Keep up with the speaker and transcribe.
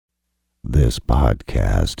This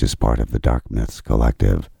podcast is part of the Dark Myths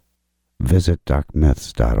Collective. Visit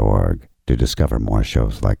darkmyths.org to discover more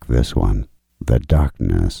shows like this one. The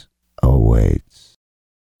darkness awaits.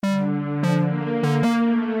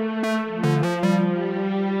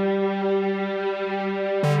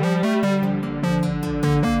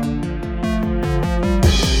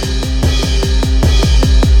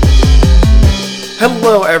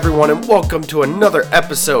 Hello everyone and welcome to another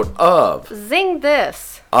episode of Zing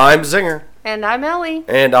This. I'm Zinger. And I'm Ellie.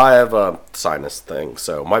 And I have a sinus thing,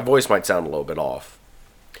 so my voice might sound a little bit off.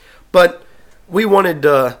 But we wanted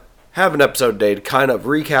to have an episode today to kind of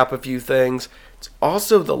recap a few things. It's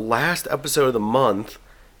also the last episode of the month,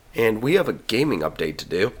 and we have a gaming update to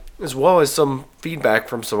do, as well as some feedback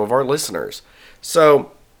from some of our listeners.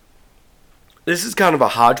 So, this is kind of a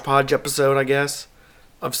hodgepodge episode, I guess,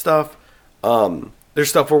 of stuff. There's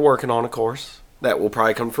stuff we're working on, of course, that will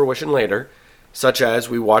probably come to fruition later. Such as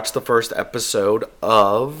we watched the first episode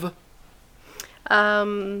of...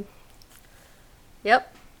 Yep.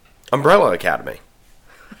 Umbrella Academy.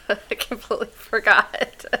 I completely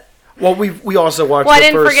forgot. Well, we also watched I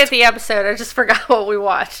didn't forget the episode. I just forgot what we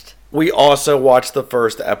watched. We also watched the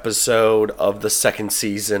first episode of the second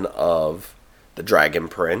season of The Dragon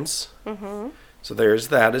Prince. Mm-hmm. So there's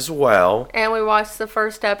that as well. And we watched the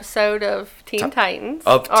first episode of Teen Titans.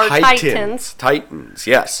 Titans,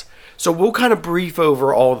 yes. So we'll kind of brief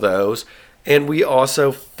over all those. And we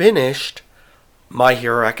also finished My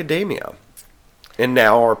Hero Academia. And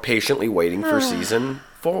now are patiently waiting for season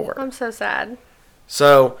 4. I'm so sad.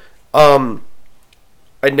 So, I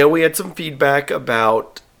know we had some feedback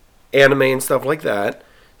about anime and stuff like that.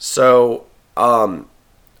 So, I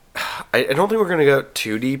don't think we're going to go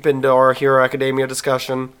too deep into our Hero Academia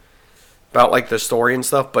discussion about like the story and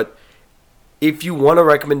stuff. But if you want a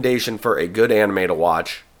recommendation for a good anime to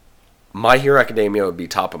watch, My Hero Academia would be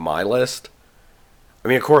top of my list. I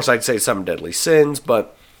mean, of course, I'd say Seven Deadly Sins,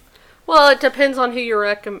 but... Well, it depends on who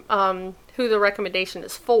the recommendation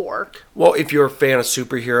is for. Well, if you're a fan of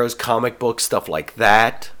superheroes, comic books, stuff like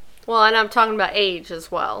that. Well, and I'm talking about age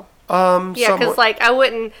as well. Yeah, because I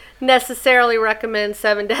wouldn't necessarily recommend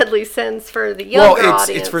Seven Deadly Sins for the younger audience.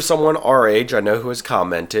 Well, it's for someone our age, I know, who has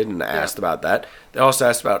commented and asked about that. They also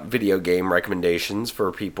asked about video game recommendations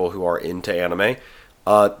for people who are into anime.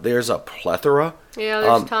 There's a plethora. Yeah,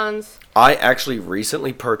 there's tons. I actually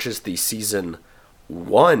recently purchased the Season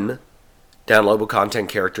 1 downloadable content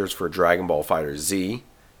characters for Dragon Ball FighterZ,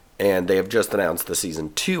 and they have just announced the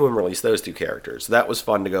Season 2 and released those 2 characters. That was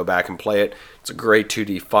fun to go back and play it. It's a great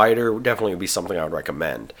 2D fighter. Definitely would be something I would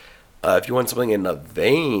recommend. If you want something in the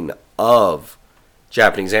vein of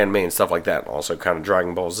Japanese anime and stuff like that, and also kind of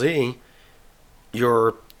Dragon Ball Z,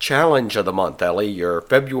 your challenge of the month, Ellie, your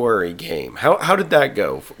February game. How did that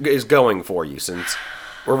go? Is going for you, since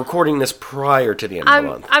we're recording this prior to the end of the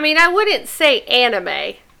month? I mean, I wouldn't say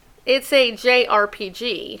anime. It's a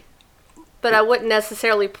JRPG, but I wouldn't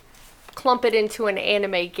necessarily clump it into an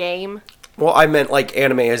anime game. Well, I meant like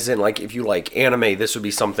anime as in, like, if you like anime, this would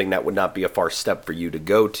be something that would not be a far step for you to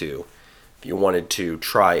go to. If you wanted to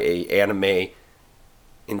try a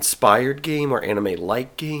anime-inspired game or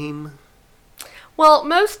anime-like game. Well,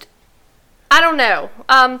 I don't know.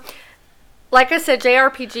 Like I said,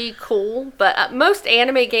 JRPG, cool, but most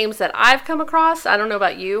anime games that I've come across, I don't know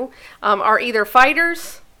about you, are either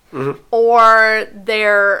fighters, or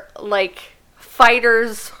they're like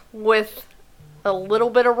fighters with a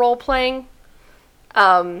little bit of role-playing.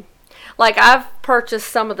 Like I've purchased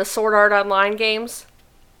some of the Sword Art Online games,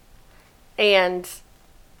 and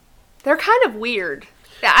they're kind of weird.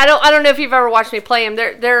 I don't know if you've ever watched me play them.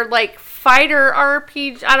 They're like fighter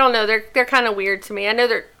RPG. I don't know. They're kind of weird to me. I know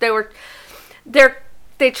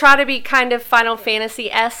they try to be kind of Final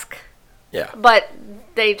Fantasy-esque. Yeah. But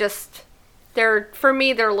for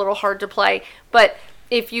me, they're a little hard to play. But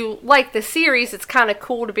if you like the series, it's kind of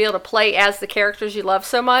cool to be able to play as the characters you love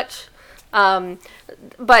so much.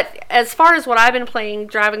 But as far as what I've been playing,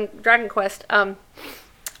 Dragon Quest,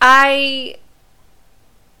 I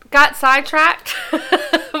got sidetracked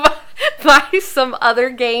by some other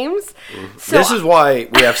games. So this is why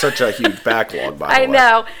we have such a huge backlog, by the way. I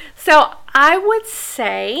know. So I would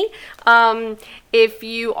say, if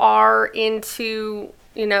you are into,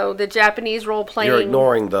 the Japanese role-playing... You're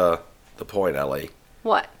ignoring the point, Ellie.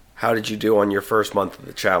 What? How did you do on your first month of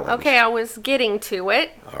the challenge? Okay, I was getting to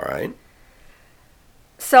it. All right.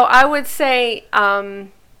 So I would say,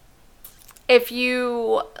 when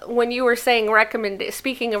you were saying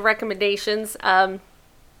speaking of recommendations,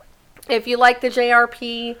 if you like the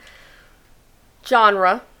JRP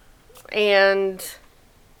genre, and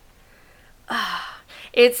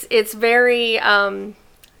it's very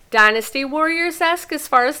Dynasty Warriors-esque as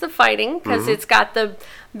far as the fighting, because it's got the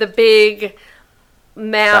big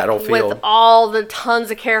map Battlefield. with all the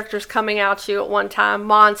tons of characters coming at you at one time.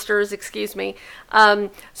 Monsters, excuse me.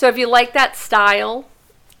 So if you like that style,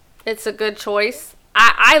 it's a good choice.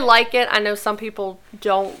 I like it. I know some people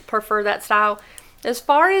don't prefer that style. As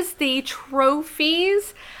far as the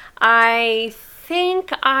trophies, I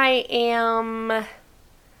think I am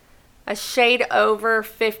a shade over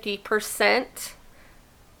 50%.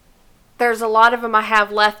 There's a lot of them I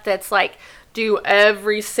have left that's like, do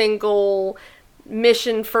every single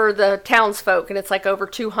mission for the townsfolk, and it's like over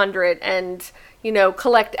 200, and, you know,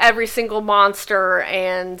 collect every single monster,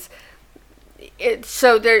 and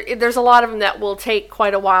so there's a lot of them that will take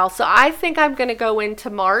quite a while. So I think I'm going to go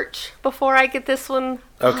into March before I get this one.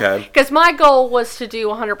 Okay. Because my goal was to do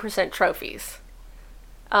 100% trophies.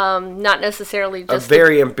 Not necessarily A just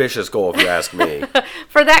very ambitious goal, if you ask me.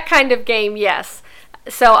 for that kind of game, yes.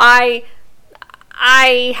 So I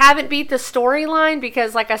haven't beat the storyline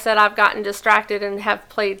because, like I said, I've gotten distracted and have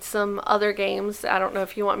played some other games. I don't know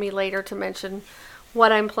if you want me later to mention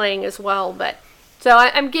what I'm playing as well, but so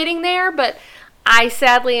I'm getting there, but I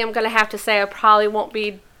sadly am going to have to say I probably won't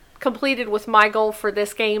be completed with my goal for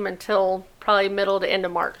this game until probably middle to end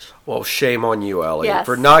of March. Well, shame on you, Ellie, Yes.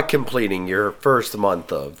 for not completing your first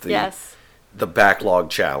month of Yes. the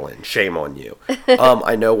backlog challenge. Shame on you.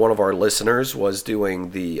 I know one of our listeners was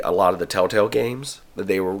doing a lot of the Telltale games.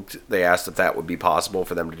 They asked if that would be possible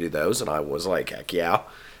for them to do those, and I was like, heck yeah,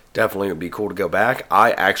 definitely would be cool to go back.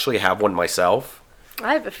 I actually have one myself.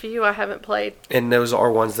 I have a few I haven't played. And those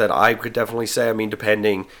are ones that I could definitely say,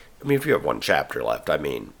 if you have one chapter left,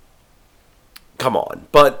 come on.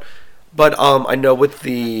 But I know with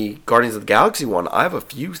the Guardians of the Galaxy one, I have a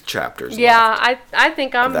few chapters Yeah, left I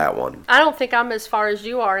think I'm of that one. I don't think I'm as far as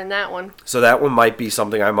you are in that one. So that one might be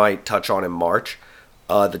something I might touch on in March.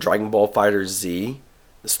 The Dragon Ball FighterZ Z,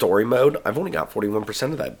 the story mode, I've only got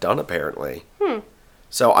 41% of that done, apparently.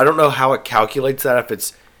 So I don't know how it calculates that, if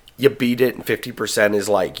it's you beat it and 50% is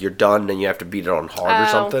like you're done and you have to beat it on hard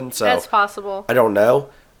or something. So that's possible. I don't know.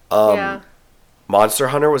 Yeah. Monster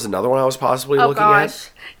Hunter was another one I was possibly looking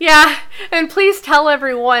at. Yeah, and please tell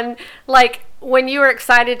everyone, like, when you were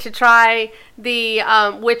excited to try the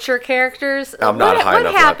Witcher characters, I'm not high what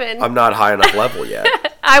enough. happened? I'm not high enough level yet.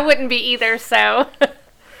 I wouldn't be either, so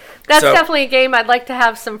that's definitely a game I'd like to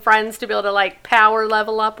have some friends to be able to, like, power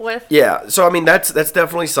level up with. Yeah, so that's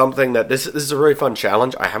definitely something that this is a really fun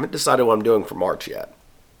challenge. I haven't decided what I'm doing for March yet.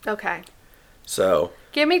 Okay. So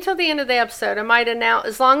Give me till the end of the episode. I might announce,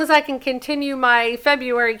 as long as I can continue my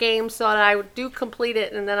February game so that I do complete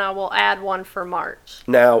it, and then I will add one for March.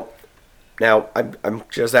 now I'm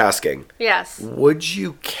just asking. Yes. Would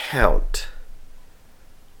you count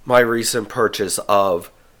my recent purchase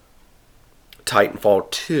of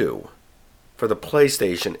Titanfall 2 for the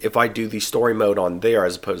PlayStation if I do the story mode on there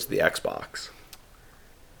as opposed to the Xbox?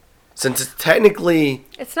 Since it's technically...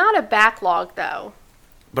 It's not a backlog, though.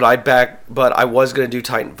 But I was going to do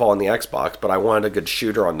Titanfall on the Xbox, but I wanted a good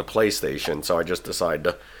shooter on the PlayStation, so I just decided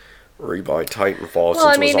to rebuy Titanfall since it was on sale. Well,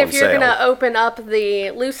 I mean, if you're going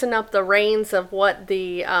to loosen up the reins of what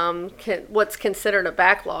the what's considered a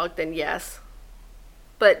backlog, then yes.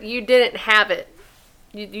 But you didn't have it.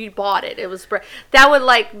 You bought it. It was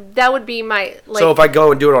that would be my So if I go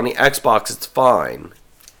and do it on the Xbox, it's fine.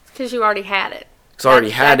 Because you already had it. Because I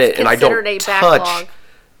already had it, and I don't a touch backlog.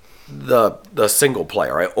 the single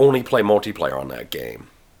player. I only play multiplayer on that game.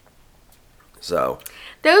 So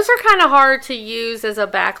Those are kind of hard to use as a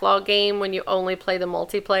backlog game when you only play the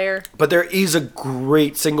multiplayer. but there is a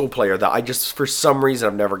great single player that I just, for some reason,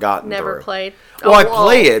 I've never gotten Never through. played. Well, I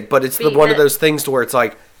play it, but it's beaten one of it. those things to where it's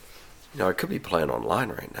like, I could be playing online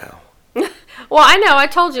right now. Well, I know. I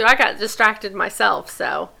told you I got distracted myself,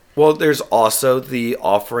 so. Well, there's also the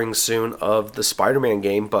offering soon of the Spider-Man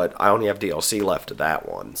game, but I only have DLC left of that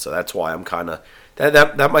one, so that's why I'm kind of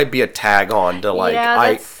that might be a tag on to like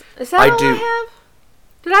is that all I have?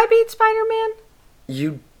 Did I beat Spider-Man?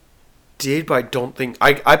 You did, but I don't think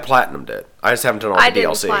I platinumed it. I just haven't done all the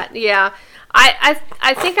DLC. Yeah,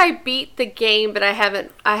 I think I beat the game, but I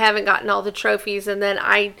haven't gotten all the trophies, and then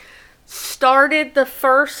I started the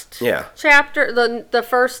first chapter, the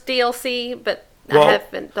first DLC, but I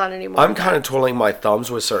haven't done any more. I'm kind of twiddling my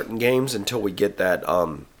thumbs with certain games until we get that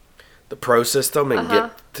the Pro system and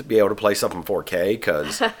get to be able to play stuff in 4K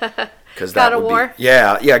because that God of would War? be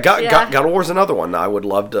God of War's another one I would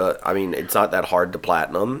love to. I mean, it's not that hard to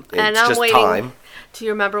platinum. It's and I'm just waiting. time. Do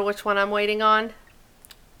you remember which one I'm waiting on?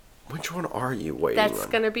 Which one are you waiting on? That's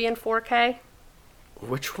going to be in 4K.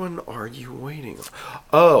 Which one are you waiting on?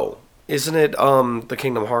 Oh, isn't it the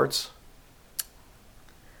Kingdom Hearts?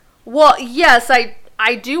 Well, yes,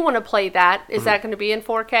 I do want to play that. Is that going to be in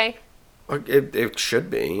 4K? It should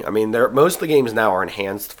be. I mean, most of the games now are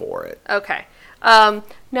enhanced for it. Okay. No,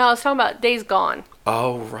 I was talking about Days Gone.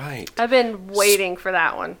 Oh, right. I've been waiting for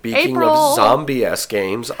that one. Speaking April, of zombie-esque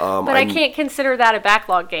games, but I can't consider that a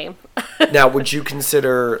backlog game. now, would you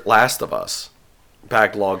consider Last of Us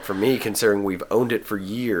backlog for me, considering we've owned it for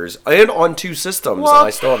years and on 2 systems, and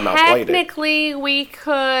I still have not played it? Technically, we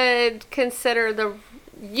could consider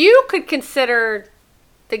you could consider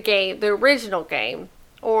the game, the original game,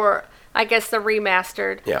 or I guess the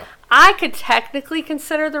remastered. Yeah. I could technically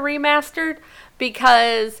consider the remastered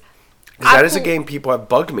because that is a game people have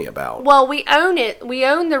bugged me about. Well, we own it. We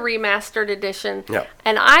own the remastered edition. Yeah.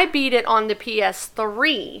 And I beat it on the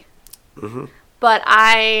PS3. Mm-hmm. But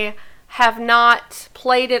I have not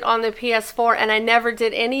played it on the PS4, and I never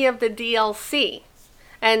did any of the DLC.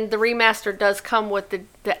 And the remaster does come with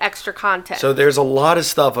the extra content. So there's a lot of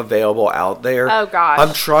stuff available out there. Oh, gosh.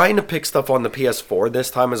 I'm trying to pick stuff on the PS4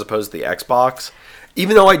 this time as opposed to the Xbox.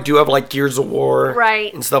 Even though I do have like Gears of War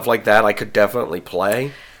right. and stuff like that, I could definitely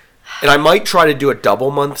play. And I might try to do a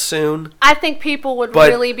double month soon. I think people would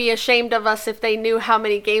really be ashamed of us if they knew how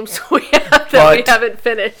many games we have that we haven't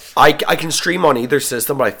finished. I can stream on either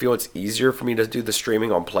system, but I feel it's easier for me to do the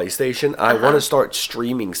streaming on PlayStation. I want to start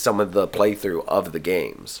streaming some of the playthrough of the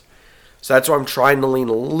games. So that's why I'm trying to lean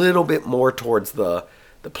a little bit more towards the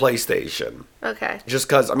PlayStation. Okay. Just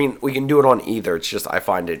because, I mean, we can do it on either. It's just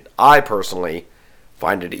I personally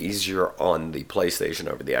find it easier on the PlayStation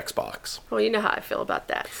over the Xbox. Well, you know how I feel about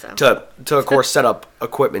that. So to of course set up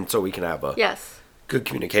equipment so we can have a good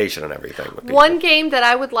communication and everything with people. One game that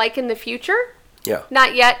I would like in the future. Yeah.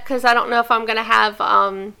 Not yet, because I don't know if I'm going to have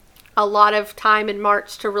a lot of time in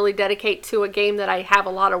March to really dedicate to a game that I have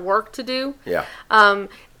a lot of work to do. Yeah.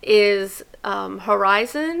 Is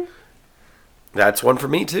Horizon. That's one for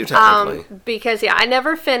me too, technically. Because I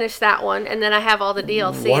never finished that one, and then I have all the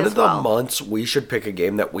DLC. One of the months we should pick a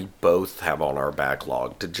game that we both have on our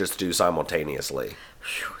backlog to just do simultaneously.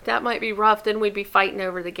 That might be rough. Then we'd be fighting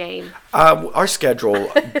over the game. Our schedule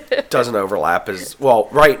doesn't overlap as well,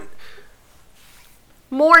 right?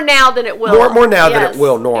 More now than it will. More now than it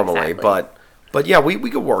will normally, exactly. But yeah, we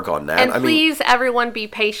could work on that. And please, everyone, be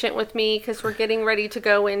patient with me because we're getting ready to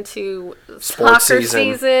go into sports soccer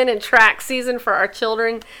season and track season for our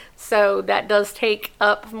children. So that does take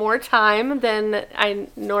up more time than I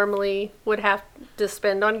normally would have to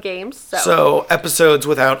spend on games. So episodes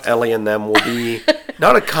without Ellie and them will be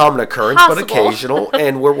not a common occurrence, but occasional.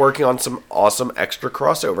 And we're working on some awesome extra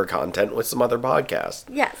crossover content with some other podcasts.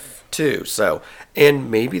 Yes. Too. So, and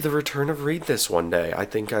maybe the return of Read This one day. I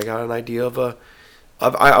think I got an idea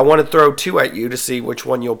I want to throw 2 at you to see which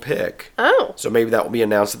one you'll pick. Oh. So maybe that will be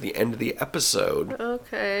announced at the end of the episode.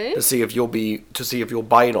 Okay. To see if you'll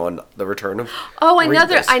bite on the return of Read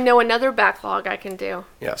This. I know another backlog I can do.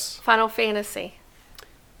 Yes. Final Fantasy.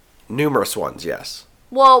 Numerous ones, yes.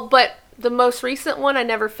 Well, but the most recent one, I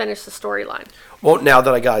never finished the storyline. Well, now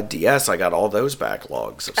that I got a DS, I got all those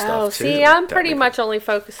backlogs of stuff too. See, I'm pretty much only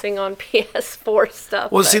focusing on PS4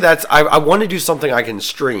 stuff. Well, see, I want to do something I can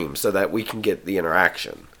stream so that we can get the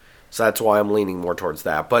interaction. So that's why I'm leaning more towards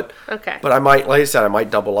that. But I might, like I said, I might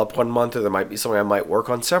double up one month, or there might be something I might work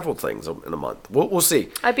on several things in a month. We'll see.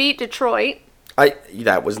 I beat Detroit.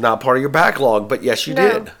 That was not part of your backlog, but yes, you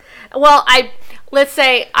did. Well, let's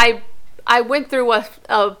say I went through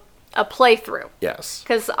a playthrough. Yes.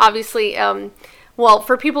 Because obviously,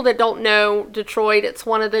 for people that don't know Detroit, it's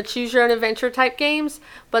one of the choose your own adventure type games,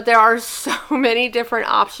 but there are so many different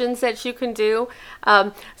options that you can do.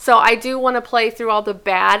 So I do want to play through all the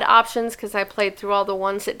bad options because I played through all the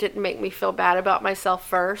ones that didn't make me feel bad about myself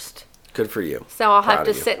first. Good for you. So I'll have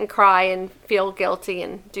to sit and cry and feel guilty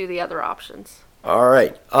and do the other options. All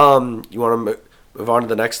right. You want to move on to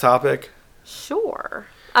the next topic? Sure.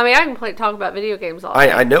 I mean, I can talk about video games all day.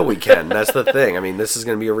 I know we can. That's the thing. I mean, this is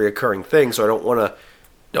going to be a reoccurring thing, so I don't want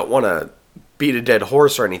to beat a dead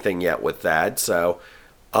horse or anything yet with that. So,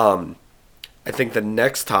 I think the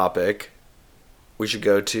next topic we should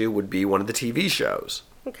go to would be one of the TV shows.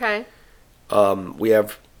 Okay.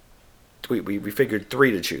 We figured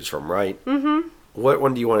 3 to choose from, right? Mm-hmm. What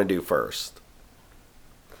one do you want to do first?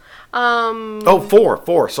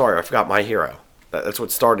 4. Sorry, I forgot My Hero. That's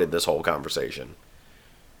what started this whole conversation.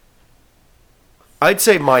 I'd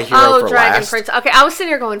say My Hero for Dragon last. Prince. Okay, I was sitting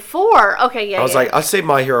here going 4. Okay, yeah. I was like, I'll save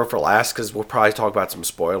My Hero for last because we'll probably talk about some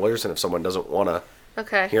spoilers, and if someone doesn't want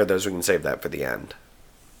to hear those, we can save that for the end.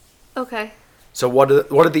 Okay. So what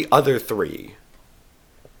are the other 3?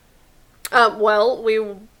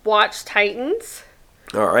 We watched Titans.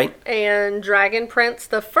 All right. And Dragon Prince,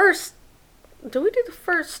 the first Did we do the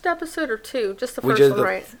first episode or two? Just the We first did one, the-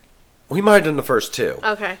 right? We might have done the first two.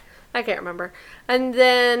 Okay. I can't remember. And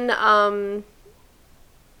then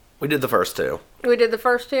We did the first two. we did the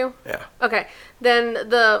first two? Yeah. Okay. Then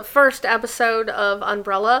the first episode of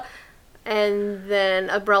Umbrella, and then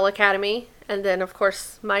Umbrella Academy, and then, of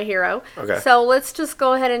course, My Hero. Okay. So let's just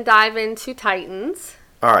go ahead and dive into Titans.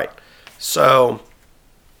 All right. So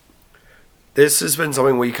this has been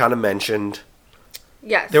something we kind of mentioned.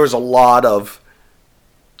 Yes. There was a lot of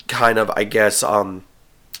kind of, I guess,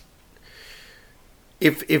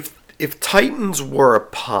 if Titans were a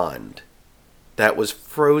pond that was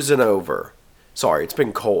frozen over. Sorry, it's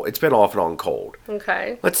been cold. It's been off and on cold.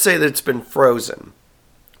 Okay. Let's say that it's been frozen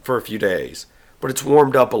for a few days, but it's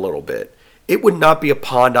warmed up a little bit. It would not be a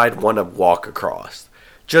pond I'd want to walk across.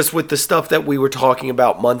 Just with the stuff that we were talking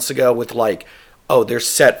about months ago with like, oh, there's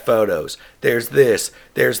set photos. There's this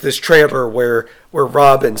trailer where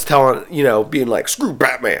Robin's telling, being like, screw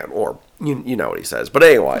Batman, or you know what he says. But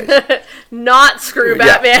anyways. Not screw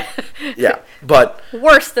Yeah. Batman. Yeah, but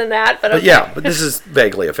Worse than that, but okay. yeah, but this is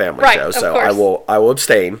vaguely a family Right, show, of so course. I will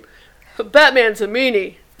abstain. Batman's a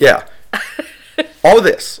meanie. Yeah. All of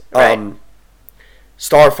this. Right.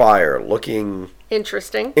 Starfire looking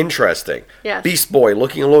Interesting. interesting. Yes. Beast Boy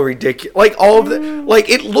looking a little ridiculous. Like all of the like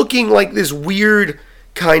it looking like this weird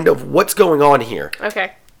kind of what's going on here.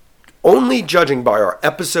 Okay. Only judging by our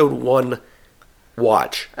episode 1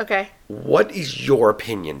 watch. Okay. What is your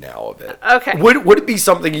opinion now of it? Okay. Would it be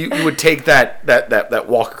something you would take that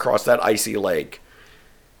walk across that icy lake,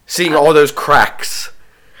 seeing all those cracks?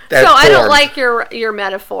 That So I don't formed? like your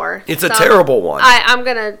metaphor. It's a So terrible one. I'm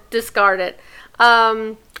gonna discard it.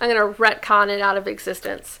 I'm gonna retcon it out of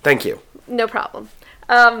existence. Thank you. No problem.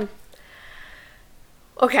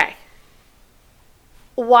 Okay.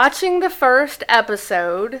 Watching the first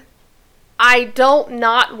episode, I don't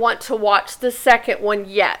not want to watch the second one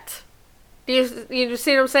yet. Do you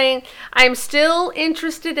see what I'm saying? I'm still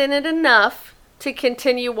interested in it enough to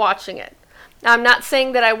continue watching it. I'm not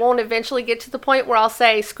saying that I won't eventually get to the point where I'll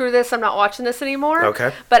say, screw this, I'm not watching this anymore.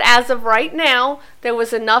 Okay. But as of right now, there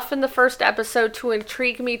was enough in the first episode to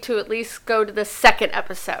intrigue me to at least go to the second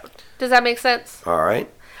episode. Does that make sense? All right.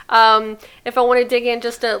 If I want to dig in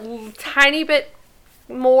just a tiny bit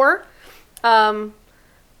more, unless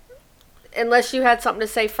you had something to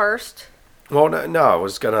say first. Well, no, I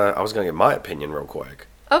was gonna get my opinion real quick.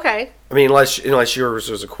 Okay. I mean, unless yours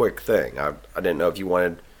was a quick thing. I didn't know if you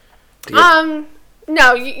wanted to get...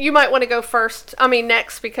 No, you might want to go first. I mean,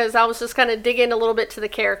 next, because I was just kind of digging a little bit to the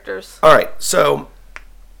characters. All right, so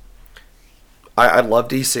I love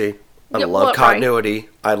DC. I Yeah, love well, continuity.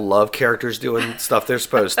 I love characters doing stuff they're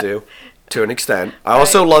supposed to an extent. I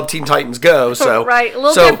also love Teen Titans Go. So Right, a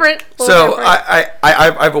little different, a little different.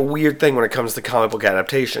 I have a weird thing when it comes to comic book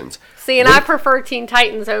adaptations. See, and I prefer Teen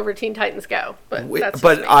Titans over Teen Titans Go. But that's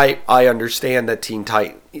just me. I understand that Teen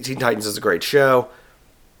Titans is a great show,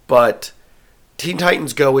 but Teen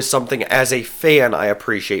Titans Go is something as a fan I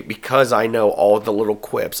appreciate because I know all the little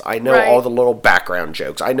quips. I know Right. all the little background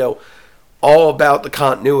jokes. I know all about the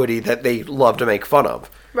continuity that they love to make fun of.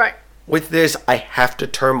 Right. With this, I have to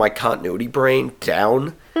turn my continuity brain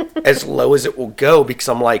down as low as it will go because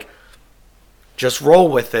I'm like, just roll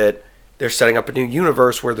with it. They're setting up a new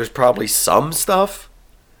universe where there's probably some stuff,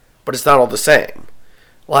 but it's not all the same.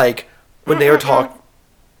 Like, when they were talking...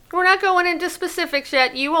 We're not going into specifics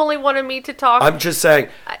yet. You only wanted me to talk. I'm just saying,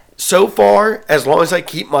 so far, as long as I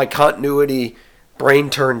keep my continuity brain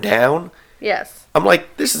turned down, Yes. I'm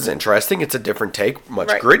like, this is interesting. It's a different take, much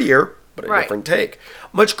Right. grittier, but a Right. different take.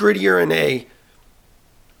 Much grittier in a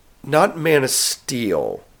not Man of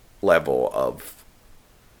Steel level of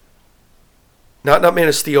not Man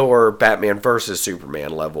of Steel or Batman versus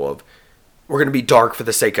Superman level of we're going to be dark for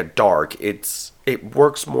the sake of dark. It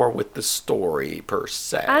works more with the story per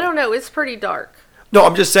se. I don't know. It's pretty dark. No,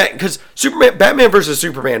 I'm just saying because Batman versus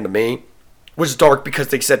Superman to me was dark because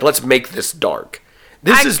they said let's make this dark.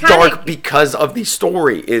 This I is kinda- dark because of the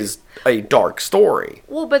story is a dark story.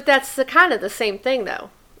 Well, but that's kind of the same thing, though.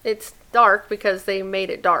 It's dark because they made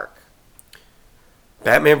it dark.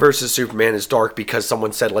 Batman versus Superman is dark because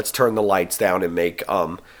someone said let's turn the lights down and make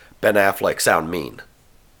Ben Affleck sound mean.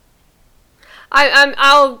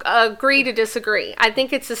 I'll agree to disagree. I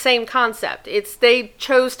think it's the same concept. They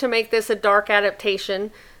chose to make this a dark adaptation,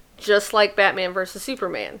 just like Batman versus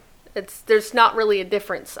Superman. There's not really a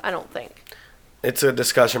difference, I don't think. It's a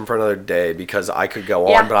discussion for another day because I could go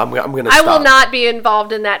Yeah. on, but I'm going to I stop. will not be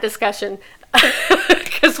involved in that discussion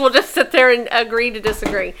because we'll just sit there and agree to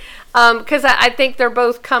disagree. Because I think they're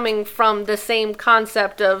both coming from the same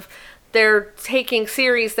concept of they're taking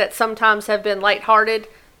series that sometimes have been lighthearted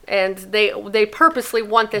and they purposely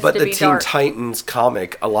want this But to the be Teen dark. Titans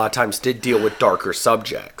comic a lot of times did deal with darker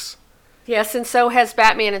subjects. Yes, and so has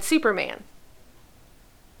Batman and Superman.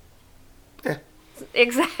 Yeah.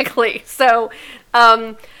 Exactly. So,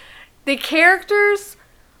 the characters.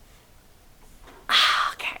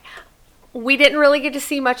 Okay, we didn't really get to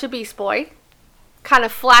see much of Beast Boy. Kind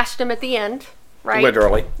of flashed him at the end, right?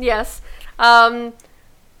 Literally. Yes. So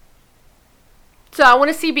I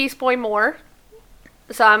want to see Beast Boy more.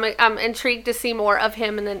 So I'm intrigued to see more of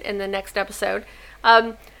him in the next episode.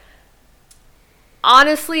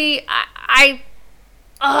 Honestly, I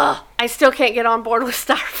still can't get on board with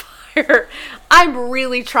Starfire. I'm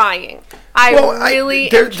really trying.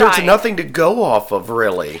 There's nothing to go off of,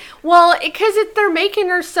 really. Well, because they're making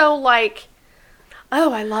her so like,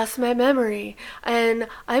 oh, I lost my memory, and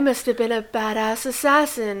I must have been a badass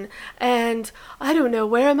assassin, and I don't know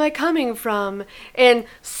where am I coming from, and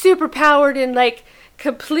superpowered and like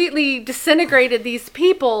completely disintegrated these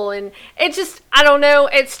people, and it just, I don't know,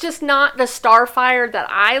 it's just not the Starfire that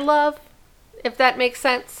I love, if that makes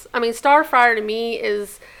sense. I mean, Starfire to me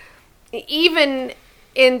is, even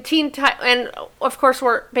in and of course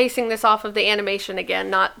we're basing this off of the animation again,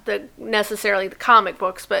 not necessarily the comic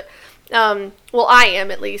books, but well, I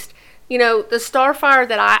am at least. You know, the Starfire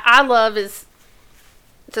that I love is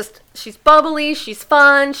just, she's bubbly, she's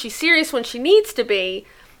fun, she's serious when she needs to be,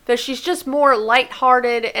 but she's just more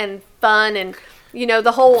lighthearted and fun, and you know,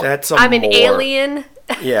 the whole I'm an alien.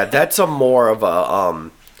 Yeah, that's a more of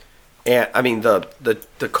a I mean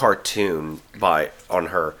the cartoon on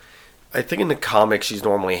her. I think in the comics she's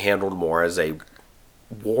normally handled more as a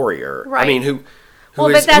warrior. Right. I mean, who Well,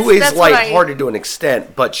 is that's lighthearted to an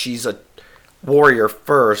extent, but she's a warrior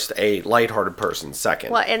first, a lighthearted person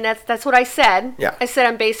second. Well, and that's what I said. Yeah. I said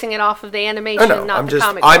I'm basing it off of the animation, not the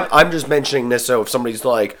comic book. I'm just mentioning this so if somebody's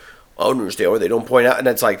like, I don't understand why they don't point out, and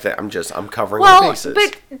it's like that. I'm covering my bases.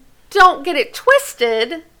 But don't get it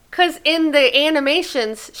twisted, because in the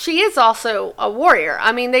animations, she is also a warrior.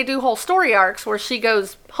 I mean, they do whole story arcs where she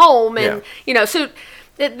goes home, and you know, so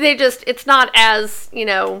it's not as, you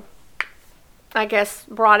know, I guess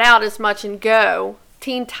brought out as much in Go.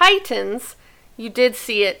 Teen Titans, you did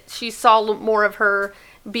see it. She saw more of her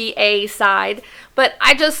BA side, but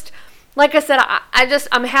I just, like I said,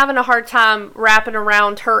 I'm having a hard time wrapping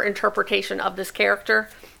around her interpretation of this character.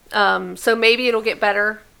 So maybe it'll get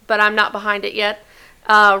better, but I'm not behind it yet.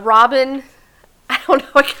 Robin, I don't know.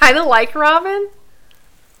 I kind of like Robin.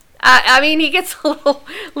 I mean, he gets a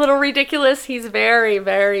little ridiculous. He's very,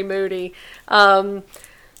 very moody.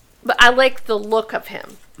 But I like the look of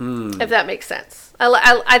him, if that makes sense.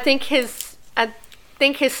 I think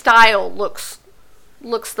his style looks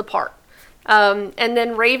the part. And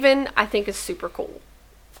then Raven, I think, is super cool.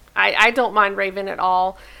 I don't mind Raven at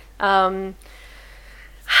all.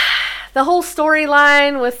 The whole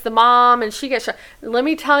storyline with the mom and she gets shot. Let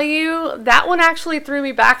me tell you, that one actually threw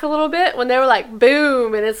me back a little bit when they were like,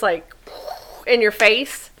 boom, and it's like in your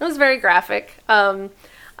face. It was very graphic. I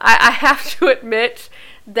have to admit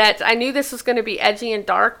that I knew this was going to be edgy and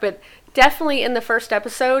dark, but definitely in the first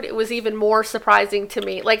episode, it was even more surprising to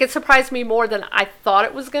me. Like, it surprised me more than I thought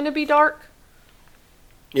it was going to be dark.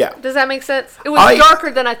 Yeah. Does that make sense? It was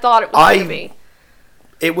darker than I thought it was going to be.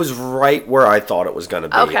 It was right where I thought it was going to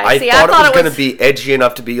be. Okay, I thought it was going to be edgy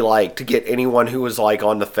enough to be like, to get anyone who was like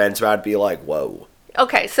on the fence about it, be like, whoa.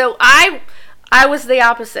 Okay, so I was the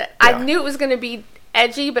opposite. Yeah. I knew it was going to be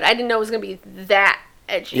edgy, but I didn't know it was going to be that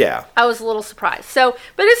edgy. Yeah. I was a little surprised. So,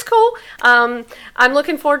 but it's cool. I'm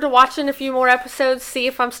looking forward to watching a few more episodes, see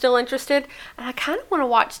if I'm still interested. And I kind of want to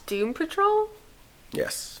watch Doom Patrol.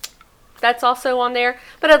 Yes. That's also on there.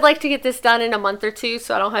 But I'd like to get this done in a month or two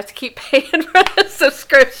so I don't have to keep paying for the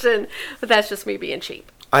subscription. But that's just me being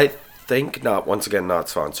cheap. I think not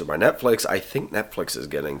sponsored by Netflix. I think Netflix is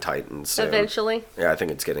getting Titans soon. Eventually? Yeah, I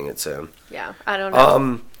think it's getting it soon. Yeah, I don't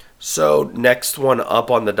know. So next one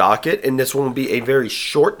up on the docket, and this one will be a very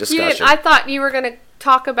short discussion. I thought you were going to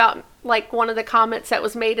talk about like one of the comments that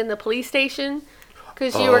was made in the police station.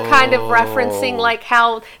 Because you were kind of referencing like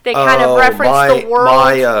how they kind of referenced the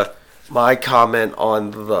world. My comment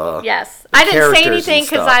on the Yes. I didn't say anything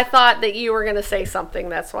because I thought that you were going to say something.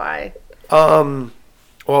 That's why. Well,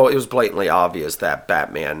 it was blatantly obvious that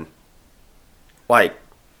Batman and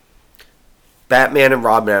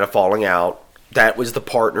Robin had a falling out. That was the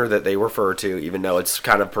partner that they refer to, even though it's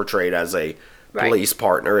kind of portrayed as a police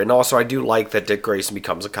partner. And also, I do like that Dick Grayson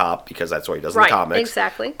becomes a cop because that's what he does in the comics.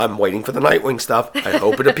 Exactly. I'm waiting for the Nightwing stuff. I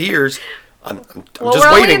hope it appears. I'm Well, just we're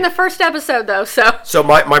only waiting. in the first episode, though, so. So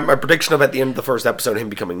my prediction of at the end of the first episode him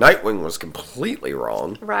becoming Nightwing was completely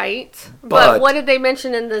wrong. Right. But But what did they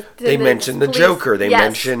mention in the... They mentioned the police- Joker. They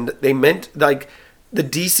Yes. meant like the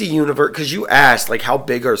DC universe, because you asked like how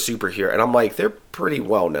big are superhero, and I'm like they're pretty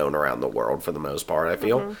well known around the world for the most part. I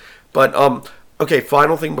feel, Mm-hmm. but okay.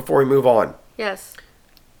 Final thing before we move on: Yes.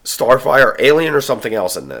 Starfire, alien, or something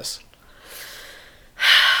else in this?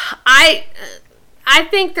 I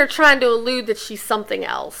think they're trying to allude that she's something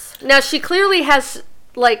else. Now, she clearly has,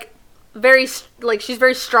 like, she's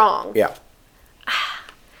very strong. Yeah,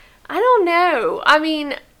 I don't know. I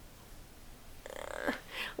mean,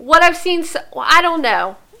 what I've seen, I don't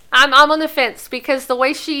know. I'm on the fence because the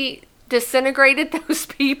way she disintegrated those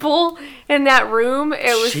people in that room,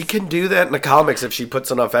 it was... she can do that in the comics if she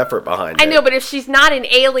puts enough effort behind it. I know, but if she's not an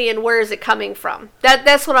alien, where is it coming from?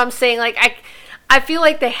 That's what I'm saying. Like, I feel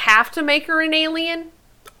like they have to make her an alien.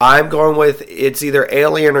 I'm going with it's either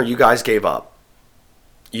alien or you guys gave up.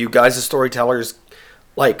 You guys, as storytellers,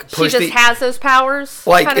 like She push just has those powers.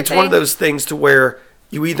 like kind of it's one of thing. those things to where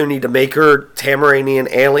you either need to make her Tamaranian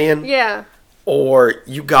alien, Yeah. or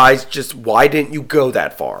you guys just why didn't you go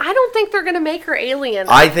that far? I don't think they're going to make her alien.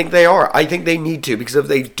 I think they are. I think they need to, because if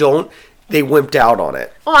they don't, they wimped out on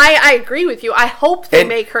it. Well, I agree with you. I hope they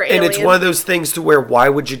make her alien. And it's one of those things to where why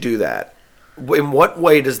would you do that? In what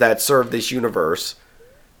way does that serve this universe?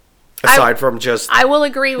 Aside from just I will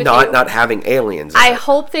agree with you. not having aliens. in I it.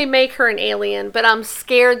 hope they make her an alien, but I'm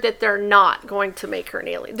scared that they're not going to make her an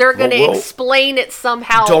alien. They're going to we'll- explain it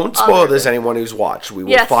somehow. Don't spoil other this, than- anyone who's watched. We will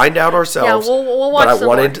Yes. find out ourselves. Yeah, we'll watch but I some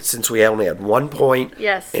wanted, more. since we only had 1 point.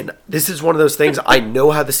 Yes. And this is one of those things, I know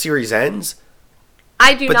how the series ends,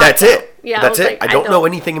 I do but not that's know. it. Yeah, That's was it. like, I don't know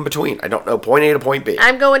anything in between. I don't know point A to point B.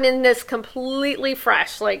 I'm going in this completely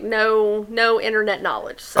fresh, like no internet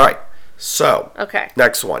knowledge. So. All right. So, Okay.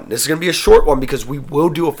 next one. This is going to be a short one because we will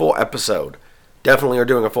do a full episode. Definitely are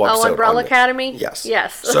doing a full episode. Oh, Umbrella on it. Academy? Yes.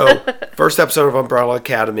 Yes. So, first episode of Umbrella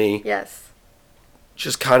Academy. Yes.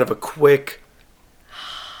 Just kind of a quick.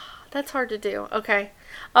 That's hard to do. Okay.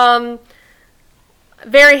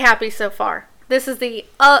 Very happy so far. This is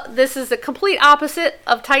the complete opposite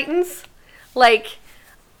of Titans. Like,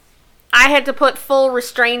 I had to put full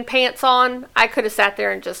restrained pants on. I could have sat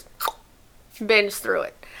there and just binge through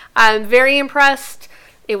it. I'm very impressed.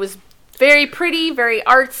 It was very pretty, very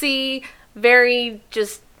artsy, very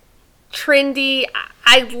just trendy.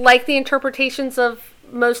 I like the interpretations of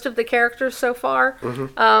most of the characters so far.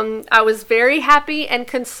 I was very happy and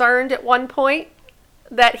concerned at one point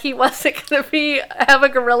that he wasn't going to have a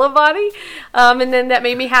gorilla body, and then that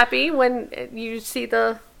made me happy when you see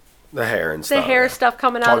the hair and the stuff. hair stuff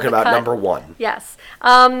coming out. Talking of the about cut. number 1. Yes.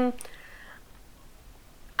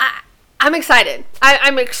 I'm excited.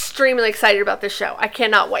 I'm extremely excited about this show. I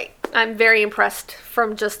cannot wait. I'm very impressed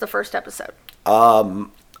from just the first episode.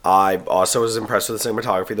 I also was impressed with the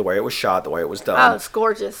cinematography, the way it was shot, the way it was Oh, done. it's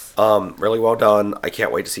gorgeous. Really well done. I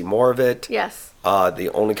can't wait to see more of it. Yes. The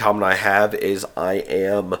only comment I have is I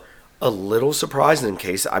am a little surprised, in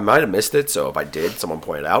case I might have missed it, so if I did, someone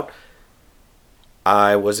point it out.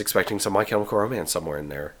 I was expecting some My Chemical Romance somewhere in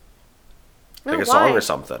there. Like Oh, a song why? or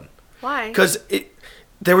something. Why? Because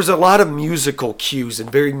there was a lot of musical cues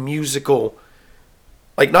and very musical,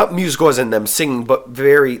 like not musical as in them singing, but the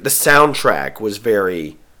soundtrack was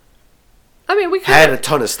very, I mean, we could had a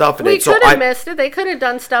ton of stuff in we it. So could have missed it. They could have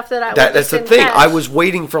done stuff that that's the didn't thing. catch. I was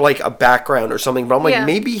waiting for like a background or something, but I'm like, Yeah.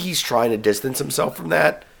 maybe he's trying to distance himself from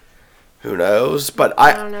that. Who knows? But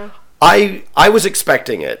I don't know. I was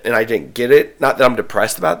expecting it and I didn't get it. Not that I'm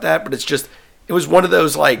depressed about that, but it's just, it was one of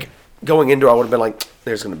those like, going into it, I would have been like,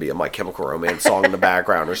 there's going to be a My Chemical Romance song in the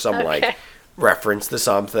background or some like reference to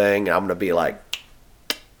something. I'm going to be like,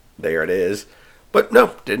 there it is. But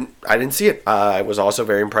no, I didn't see it. I was also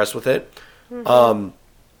very impressed with it.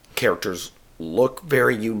 Characters look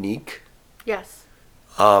very unique. Yes.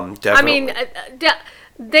 Definitely. I mean,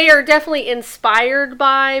 they are definitely inspired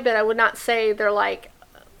by, but I would not say they're like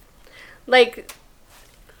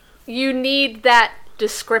you need that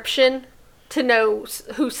description to know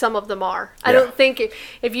who some of them are. I Yeah. don't think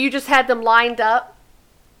if you just had them lined up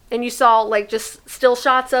and you saw like just still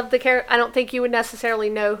shots of the character, I don't think you would necessarily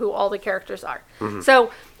know who all the characters are.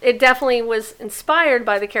 So it definitely was inspired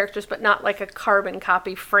by the characters, but not like a carbon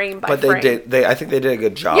copy frame by but frame. I think they did a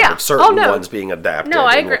good job Yeah. with certain Oh, no. ones being adapted. No,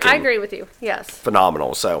 I and agree. I looking agree with you. Yes.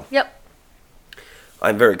 phenomenal. So Yep.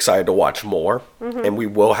 I'm very excited to watch more. And we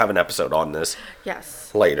will have an episode on this Yes.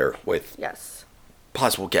 later with Yes.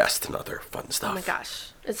 possible guests and other fun stuff. Oh my gosh.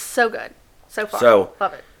 It's so good. So far. So-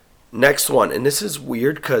 Love it. Next one, and this is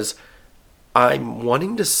weird because I'm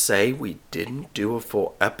wanting to say we didn't do a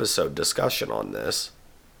full episode discussion on this.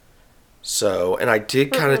 So, and I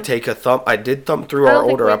did kind of take a thumb. I did thumb through I our don't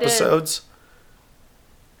think older we did. episodes.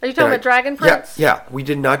 Are you talking about Dragon Prince? Yeah, we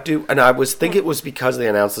did not do. And I was think it was because they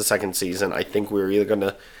announced the second season. I think we were either going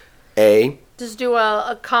to Just do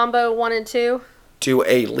a combo 1 and 2. do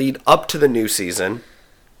a lead up to the new season,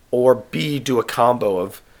 or B, do a combo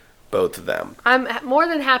of both of them. I'm more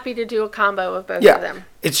than happy to do a combo of both Yeah, of them.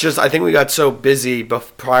 it's just I think we got so busy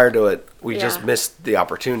prior to it, we Yeah. just missed the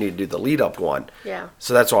opportunity to do the lead up one. Yeah.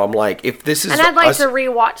 So that's why I'm like, if this is And I'd like us- to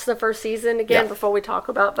rewatch the first season again Yeah. before we talk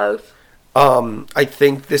about both. I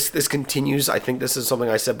think this continues. I think this is something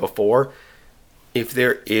I said before. If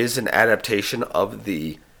there is an adaptation of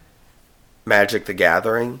the Magic the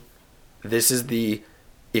Gathering, this is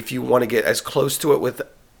if you want to get as close to it with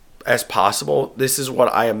as possible, this is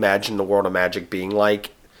what I imagine the world of Magic being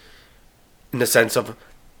like, in the sense of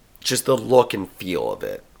just the look and feel of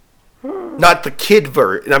it. Not the kid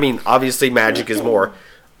version. I mean, obviously Magic is more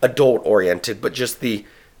adult oriented, but just the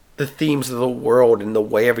themes of the world and the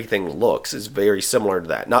way everything looks is very similar to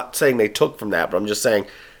that. Not saying they took from that, but I'm just saying,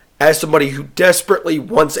 as somebody who desperately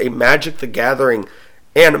wants a Magic the Gathering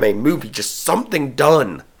anime movie, just something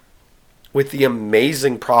done with the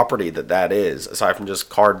amazing property that is, aside from just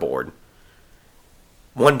cardboard.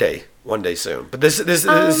 One day soon. But this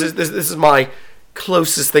is my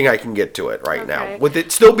closest thing I can get to it right now, Okay. with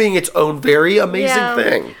it still being its own very amazing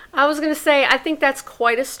thing. I was going to say, I think that's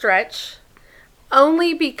quite a stretch.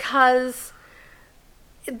 Only because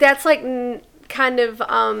that's like kind of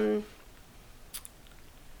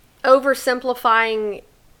oversimplifying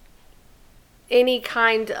any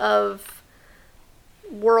kind of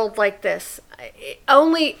world like this.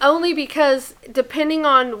 Only because depending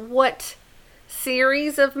on what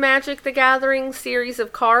series of Magic the Gathering, series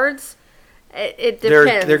of cards, it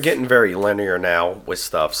depends. They're getting very linear now with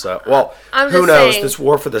stuff. So, well, I'm who just knows? saying- This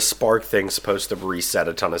War for the Spark thing's supposed to reset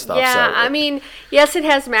a ton of stuff. Yeah, so I mean, yes, it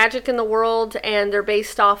has magic in the world, and they're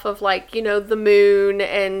based off of, like, you know, the moon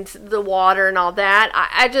and the water and all that.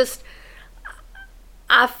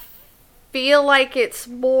 I feel like it's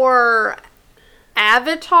more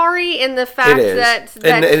Avatar-y in the fact it is, that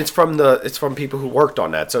and it's from people who worked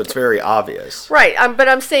on that, so it's very obvious. right. But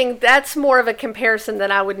I'm saying that's more of a comparison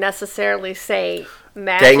than I would necessarily say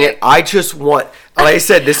magic. Dang it! I just want, like I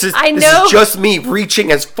said, this is I this know. is just me reaching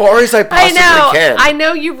as far as I possibly can. I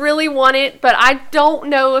know you really want it, but I don't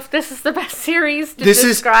know if this is the best series to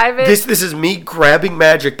describe it. This is me grabbing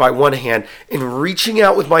Magic by one hand and reaching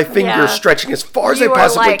out with my fingers, Yeah. stretching as far as I You are,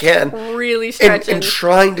 possibly like, can, really stretching. and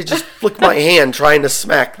trying to just flick my hand, trying to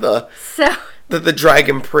smack the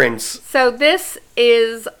Dragon Prince. So this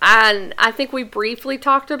is, and I think we briefly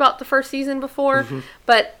talked about the first season before,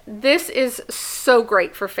 but this is so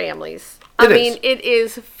great for families. I mean, it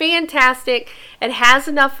is fantastic. It has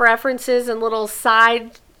enough references and little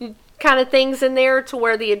side kind of things in there to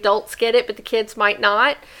where the adults get it, but the kids might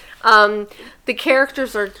not. The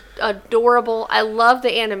characters are adorable. I love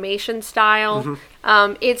the animation style.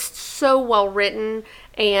 It's so well written,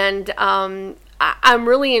 and I'm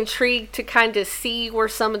really intrigued to kind of see where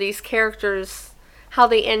some of these characters, how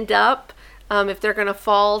they end up, if they're going to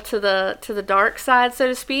fall to the dark side, so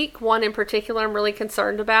to speak. One in particular I'm really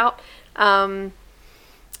concerned about. And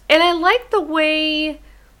I like the way,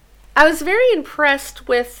 I was very impressed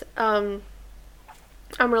with, I'm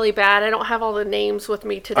really bad. I don't have all the names with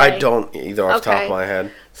me today. I don't either off the top of my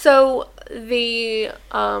head. So the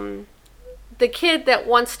kid that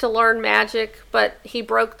wants to learn magic, but he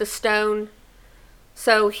broke the stone.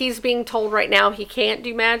 So he's being told right now he can't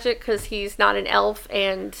do magic because he's not an elf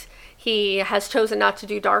and he has chosen not to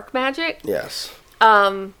do dark magic. Yes.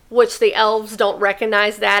 Which the elves don't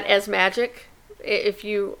recognize that as magic if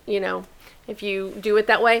you do it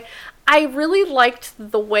that way. I really liked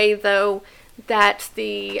the way, though, that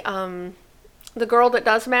the girl that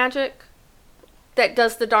does magic, that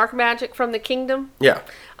does the dark magic from the kingdom. Yeah.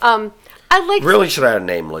 I like. Really should have had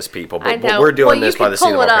nameless people, I but know. we're doing well, this by the seat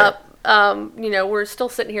of pull our it pants. up. We're still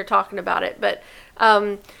sitting here talking about it, but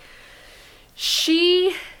I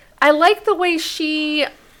like the way she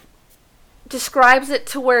describes it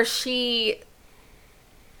to where she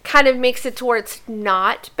kind of makes it to where it's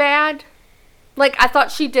not bad. Like, I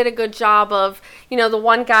thought she did a good job of, the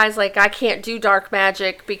one guy's like, I can't do dark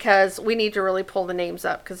magic because we need to really pull the names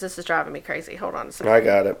up because this is driving me crazy. Hold on a second. I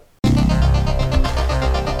got it.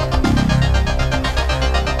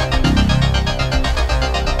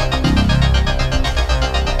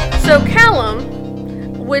 So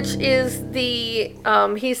Callum, which is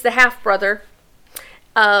he's the half brother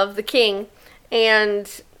of the king,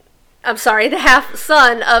 and I'm sorry, the half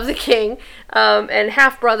son of the king, and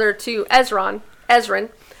half brother to Ezran.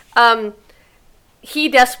 He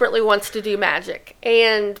desperately wants to do magic,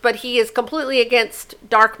 but he is completely against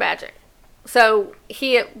dark magic. So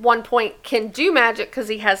he at one point can do magic because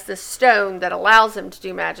he has this stone that allows him to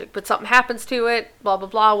do magic, but something happens to it, blah, blah,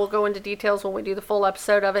 blah. We'll go into details when we do the full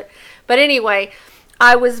episode of it. But anyway,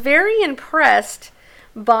 I was very impressed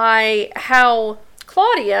by how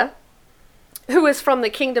Claudia, who is from the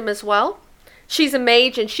kingdom as well, she's a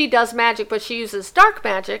mage and she does magic, but she uses dark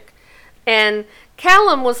magic. And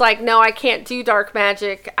Callum was like, no, I can't do dark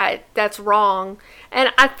magic. That's wrong.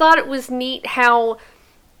 And I thought it was neat how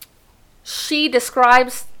she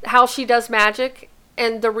describes how she does magic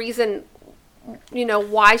and the reason,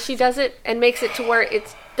 why she does it, and makes it to where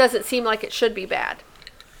it doesn't seem like it should be bad.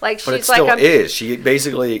 Like, but she's it still is. She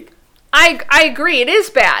basically... I agree, it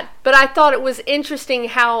is bad, but I thought it was interesting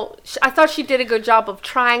how... I thought she did a good job of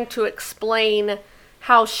trying to explain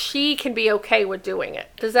how she can be okay with doing it.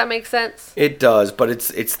 Does that make sense? It does, but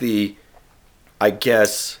it's the... I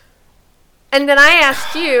guess... And then I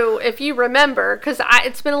asked you, if you remember, because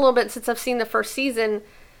it's been a little bit since I've seen the first season,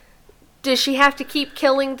 does she have to keep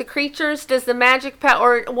killing the creatures? Does the magic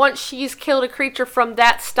power... Or once she's killed a creature from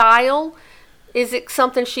that style, is it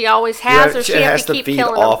something she always has, or she has to keep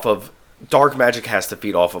killing them? Dark magic has to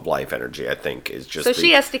feed off of life energy, I think, is just... So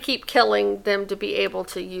she has to keep killing them to be able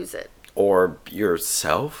to use it. Or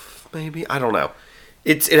yourself, maybe? I don't know.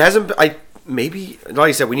 It hasn't... Maybe, like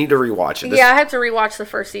I said, we need to rewatch it. Yeah, I have to rewatch the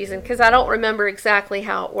first season because I don't remember exactly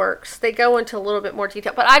how it works. They go into a little bit more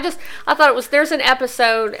detail. But I thought there's an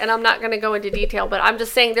episode, and I'm not going to go into detail, but I'm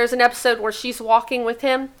just saying there's an episode where she's walking with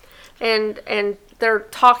him, and they're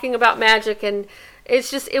talking about magic, and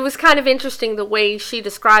it was kind of interesting the way she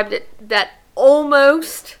described it, that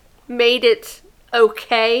almost made it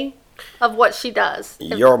okay of what she does.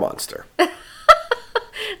 You're a monster.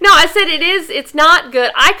 No, I said it's not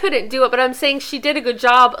good. I couldn't do it, but I'm saying she did a good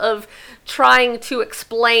job of trying to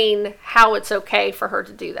explain how it's okay for her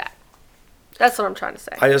to do that. That's what I'm trying to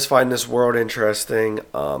say. I just find this world interesting.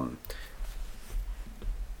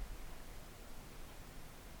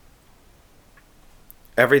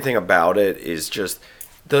 Everything about it is just...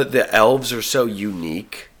 The elves are so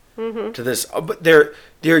unique to this. But they're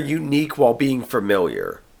unique while being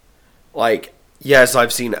familiar. Like... Yes,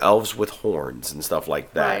 I've seen elves with horns and stuff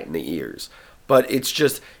like that in the ears. But it's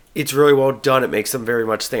really well done. It makes them very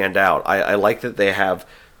much stand out. I like that they have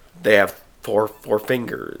four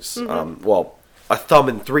fingers. Well, a thumb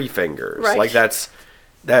and 3 fingers. Right. Like that's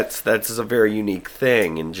a very unique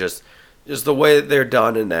thing, and just the way that they're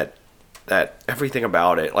done, and that everything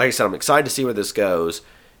about it. Like I said, I'm excited to see where this goes.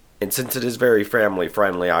 And since it is very family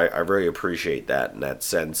friendly, I really appreciate that in that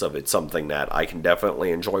sense of it's something that I can definitely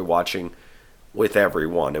enjoy watching with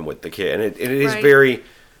everyone and with the kid. And it is very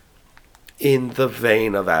in the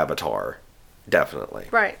vein of Avatar. Definitely.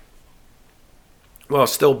 Right. Well,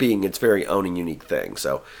 still being its very own and unique thing.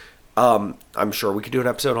 So, I'm sure we could do an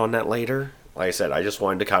episode on that later. Like I said, I just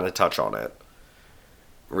wanted to kind of touch on it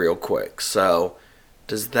real quick. So,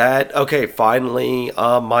 okay, finally,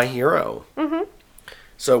 My Hero. Mm-hmm.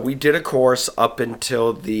 So, we did a course up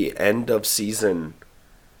until the end of season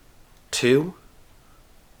 2.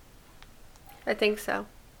 I think so.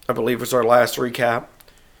 I believe was our last recap.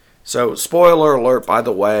 So, spoiler alert, by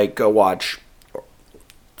the way, go watch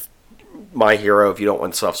My Hero if you don't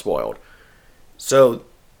want stuff spoiled. So,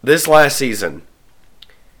 this last season,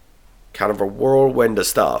 kind of a whirlwind of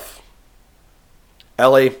stuff.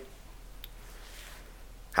 Ellie,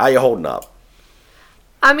 how you holding up?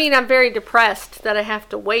 I mean, I'm very depressed that I have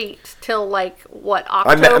to wait till, October,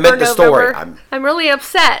 I meant the story. I'm really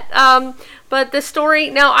upset. But the story,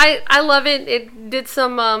 no, I love it. It did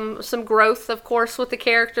some growth, of course, with the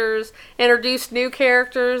characters. Introduced new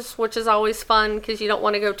characters, which is always fun because you don't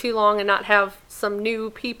want to go too long and not have some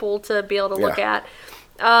new people to be able to look at.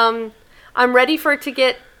 I'm ready for it to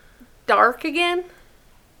get dark again.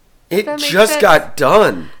 It just got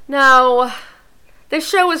done. No. This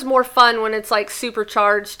show is more fun when it's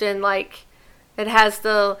supercharged and it has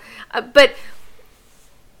the... but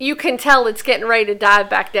you can tell it's getting ready to dive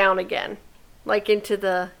back down again. Into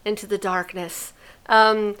the darkness.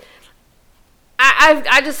 I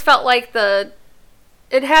just felt like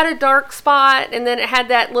it had a dark spot, and then it had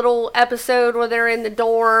that little episode where they're in the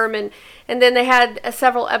dorm, and then they had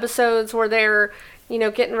several episodes where they're,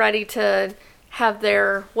 getting ready to have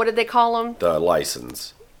their, what did they call them? The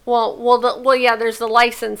license. Yeah, there's the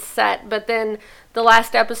license set, but then the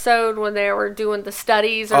last episode when they were doing the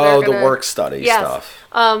studies. The work study stuff.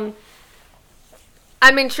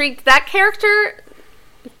 I'm intrigued. That character,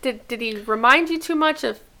 did he remind you too much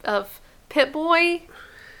of of Pip-Boy.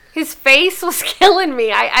 His face was killing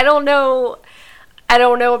me. I don't know. I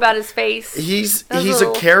don't know about his face. He's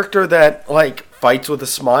a character that like fights with a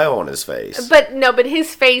smile on his face. But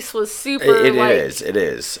his face was super. It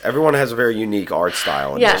is. Everyone has a very unique art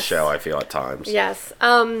style in this show, I feel at times. Yes.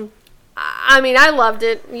 I mean, I loved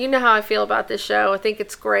it. You know how I feel about this show. I think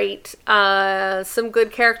it's great. Some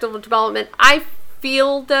good character development. I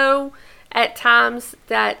feel, though, at times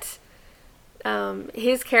that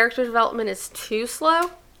his character development is too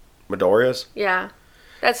slow. Midoriya's? Yeah.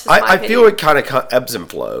 That's just my I opinion. feel it kind of ebbs and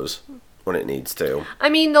flows when it needs to. I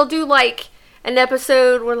mean, they'll do like an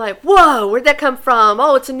episode where like, whoa, where'd that come from?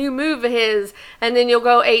 Oh, it's a new move of his. And then you'll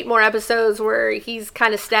go 8 more episodes where he's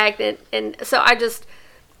kind of stagnant. And so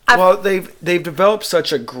well, they've developed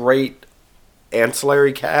such a great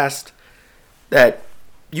ancillary cast that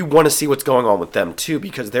you want to see what's going on with them too,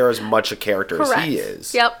 because they're as much a character as he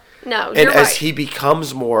is. Yep. No, and you're as right. he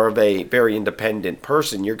becomes more of a very independent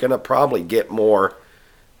person, you're going to probably get more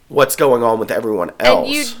what's going on with everyone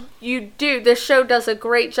else. And you do. This show does a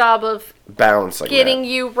great job of balancing getting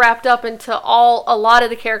you wrapped up into a lot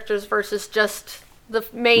of the characters versus just the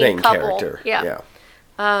main couple. Character.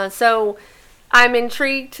 Yeah. So I'm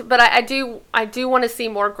intrigued, but I do want to see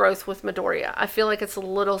more growth with Midoriya. I feel like it's a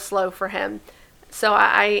little slow for him. So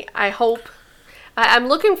I hope I'm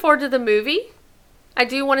looking forward to the movie. I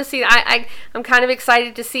do want to see. I'm kind of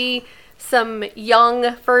excited to see some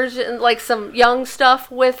young version, like some young stuff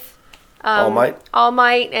with All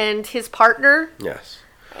Might and his partner. Yes.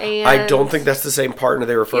 And I don't think that's the same partner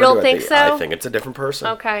they refer to. You don't think so? I think it's a different person.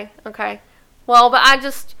 Okay. Well, but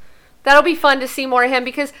that'll be fun to see more of him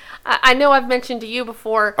because I know I've mentioned to you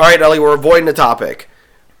before. All right, Ellie, we're avoiding the topic.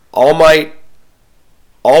 All Might,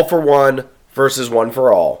 All for One versus One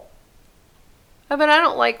for All. Oh, but I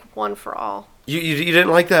don't like One for All. You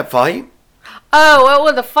didn't like that fight? Oh,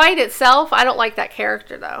 well, the fight itself, I don't like that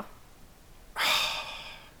character, though.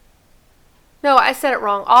 No, I said it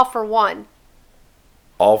wrong. All for One.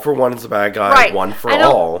 All for One is the bad guy. Right. One for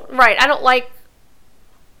All. Right. I don't like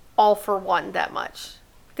All for One that much.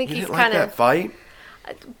 I think he's kind of. That fight?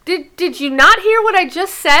 Did you not hear what I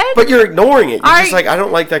just said? But you're ignoring it. You're just like, I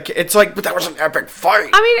don't like that. It's like, but that was an epic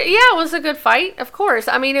fight. I mean, yeah, it was a good fight, of course.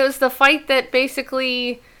 I mean, it was the fight that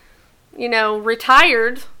basically,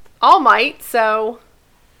 retired All Might, so.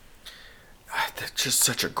 That's just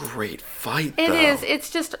such a great fight, It is.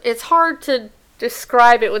 It's hard to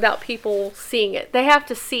describe it without people seeing it. They have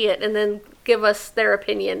to see it and then give us their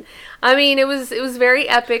opinion. I mean, it was very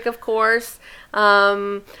epic, of course.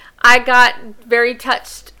 I got very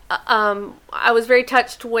touched. I was very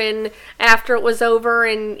touched when after it was over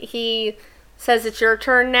and he says it's your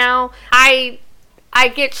turn now. I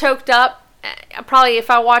get choked up. Probably if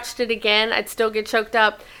I watched it again, I'd still get choked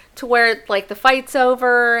up to where like the fight's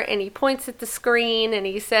over and he points at the screen and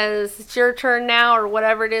he says it's your turn now or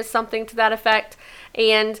whatever it is, something to that effect.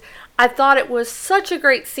 And I thought it was such a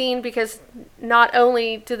great scene because not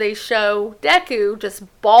only do they show Deku just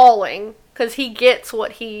bawling because he gets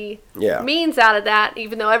what he means out of that,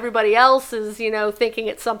 even though everybody else is, thinking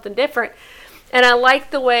it's something different. And I like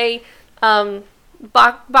the way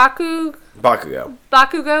Bakugo,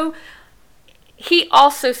 he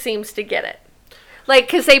also seems to get it. Like,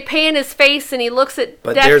 because they pan his face and he looks at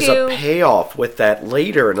But Deku. there's a payoff with that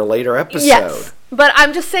later in a later episode. Yes. But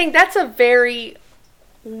I'm just saying that's a very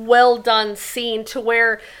well done scene to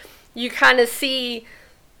where you kind of see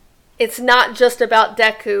it's not just about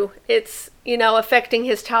Deku. It's, affecting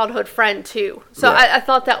his childhood friend too. So I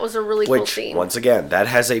thought that was a really cool scene. Once again, that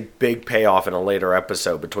has a big payoff in a later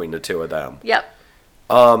episode between the two of them. Yep.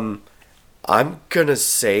 I'm going to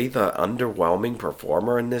say the underwhelming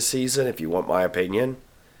performer in this season, if you want my opinion.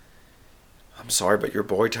 I'm sorry, but your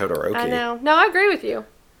boy Todoroki. I know. No, I agree with you.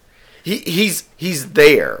 He's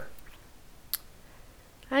there.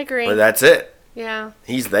 I agree. But that's it. Yeah.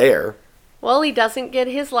 He's there. Well, he doesn't get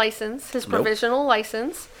his license, his provisional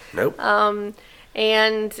license. Nope.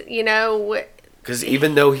 And, because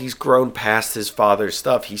even though he's grown past his father's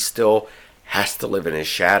stuff, he still has to live in his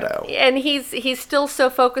shadow. And he's still so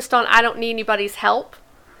focused on, I don't need anybody's help.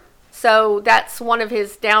 So that's one of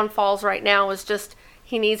his downfalls right now is just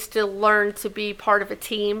he needs to learn to be part of a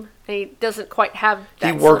team. And he doesn't quite have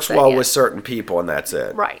that. He works well with certain people, and that's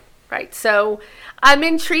it. Right. So I'm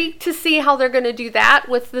intrigued to see how they're going to do that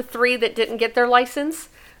with the 3 that didn't get their license.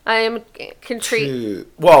 I am intrigued.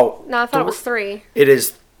 Well, no, I thought it was 3. It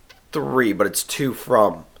is 3, but it's 2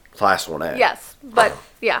 from Class 1A. Yes, but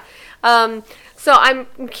yeah. So I'm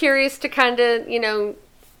curious to kind of,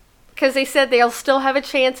 because they said they'll still have a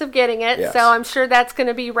chance of getting it. Yes. So I'm sure that's going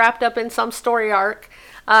to be wrapped up in some story arc.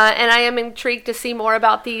 And I am intrigued to see more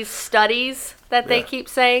about these studies that they keep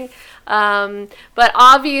saying. But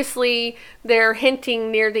obviously, they're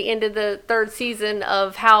hinting near the end of the third season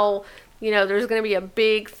of how, there's going to be a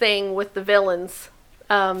big thing with the villains.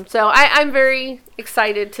 So I'm very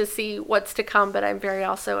excited to see what's to come, but I'm very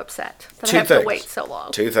also upset that I have to wait so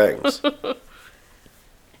long. Two things.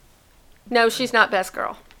 No, she's not best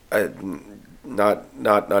girl.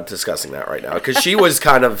 Not discussing that right now, because she was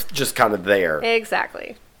kind of there.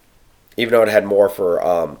 Exactly. Even though it had more for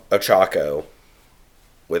Ochako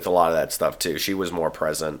with a lot of that stuff too. She was more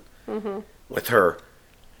present with her.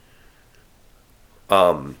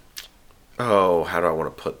 How do I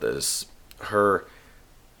want to put this? Her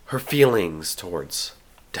feelings towards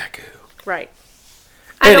Deku. Right.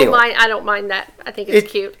 Anyway, I don't mind that. I think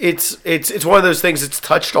it's cute. It's one of those things that's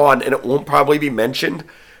touched on, and it won't probably be mentioned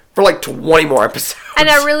for like 20 more episodes. And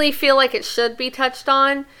I really feel like it should be touched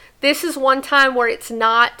on. This is one time where it's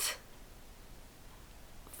not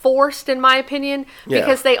forced, in my opinion,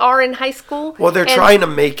 because they are in high school. Well, they're trying to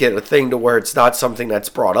make it a thing to where it's not something that's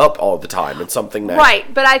brought up all the time. It's something that...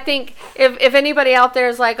 Right, but I think if anybody out there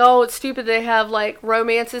is like, oh, it's stupid they have, like,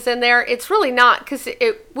 romances in there, it's really not, because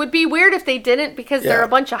it would be weird if they didn't, because they're a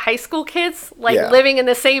bunch of high school kids, living in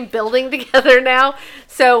the same building together now.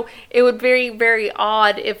 So it would be very, very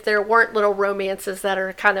odd if there weren't little romances that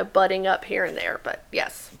are kind of budding up here and there, but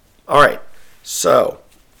yes. All right, so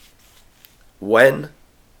when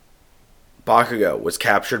Bakugo was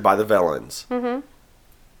captured by the villains,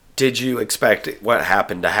 did you expect what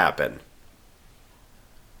happened to happen?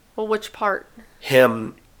 Well, which part?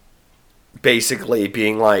 Him basically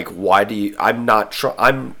being like, I'm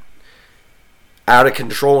out of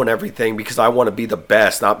control and everything because I want to be the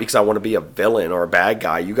best, not because I want to be a villain or a bad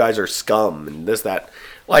guy. You guys are scum and this, that.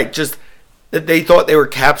 Like, just that they thought they were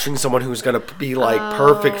capturing someone who's going to be, like,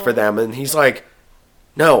 perfect for them. And he's like,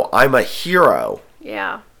 no, I'm a hero.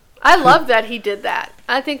 Yeah. I love that he did that.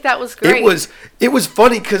 I think that was great. It was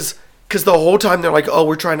funny because the whole time they're like, oh,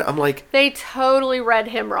 we're trying to... I'm like... They totally read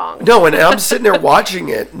him wrong. No, and I'm sitting there watching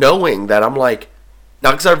it, knowing that I'm like...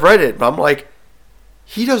 Not because I've read it, but I'm like...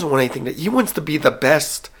 He doesn't want anything... He wants to be the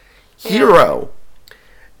best hero.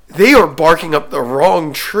 They are barking up the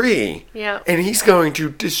wrong tree. Yeah. And he's going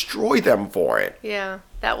to destroy them for it. Yeah,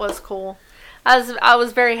 that was cool. I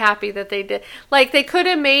was very happy that they did. Like, they could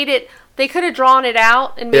have made it... They could have drawn it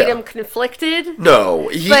out and made him conflicted. No,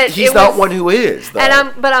 he's not one who is. Though.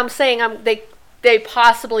 And I'm saying they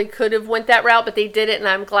possibly could have went that route, but they didn't, and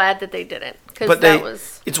I'm glad that they didn't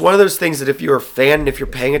because it's one of those things that if you're a fan and if you're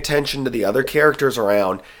paying attention to the other characters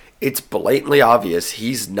around, it's blatantly obvious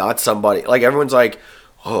he's not somebody like everyone's like,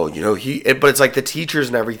 oh, but it's like the teachers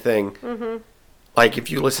and everything. Mm-hmm. Like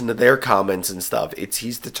if you listen to their comments and stuff,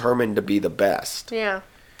 he's determined to be the best. Yeah.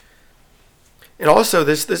 And also,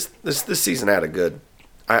 this season had a good...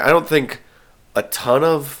 I don't think a ton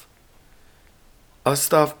of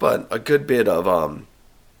stuff, but a good bit of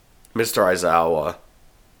Mr. Aizawa.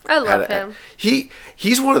 I love him.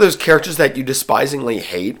 He's one of those characters that you despisingly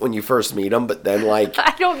hate when you first meet him, but then like...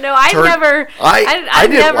 I don't know. I didn't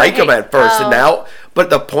never like him at first, and now... But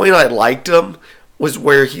the point I liked him was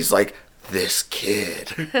where he's like, this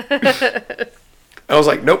kid. I was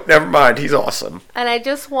like, nope, never mind. He's awesome. And I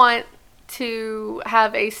just want... to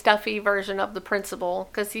have a stuffy version of the principal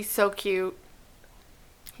because he's so cute.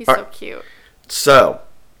 He's so cute. So,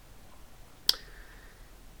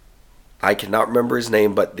 I cannot remember his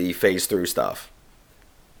name, but the phase through stuff.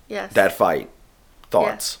 Yes. That fight.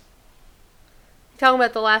 Thoughts? You talking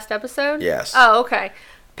about the last episode? Yes. Oh, okay.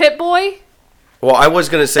 Pip-Boy? Well, I was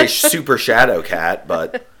going to say Super Shadow Cat,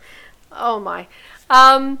 but... Oh, my.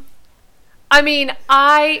 I mean,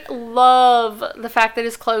 I love the fact that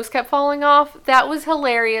his clothes kept falling off. That was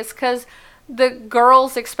hilarious because the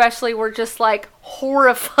girls especially were just like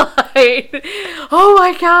horrified. Oh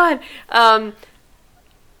my God.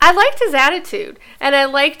 I liked his attitude and I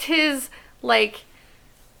liked his like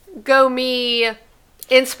go me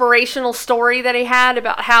inspirational story that he had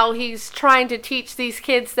about how he's trying to teach these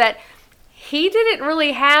kids that he didn't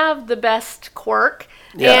really have the best quirk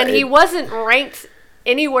and he wasn't ranked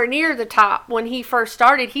anywhere near the top when he first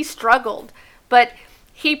started. He struggled, but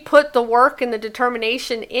he put the work and the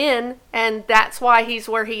determination in, and that's why he's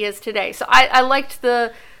where he is today. So I liked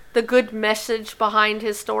the good message behind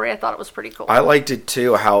his story. I thought it was pretty cool. I liked it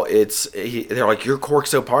too, how they're like, your quirk's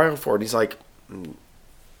so powerful, and he's like,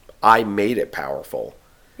 I made it powerful.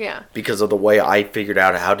 Yeah. Because of the way I figured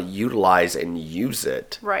out how to utilize and use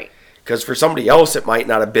it. Right. Because for somebody else, it might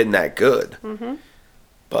not have been that good. Mm-hmm.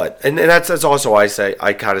 But and that's also why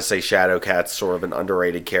I kind of say Shadowcat's sort of an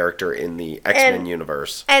underrated character in the X-Men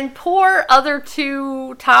universe. And poor other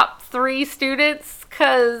two top 3 students,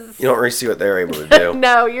 because You don't really see what they're able to do.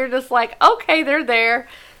 no, you're just like, okay, they're there.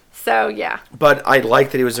 So yeah, But I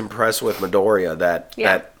like that he was impressed with Midoriya.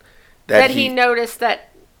 That he noticed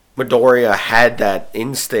that. Midoriya had that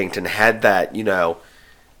instinct and had that,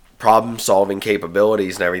 problem-solving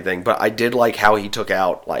capabilities and everything. But I did like how he took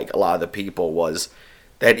out, like, a lot of the people was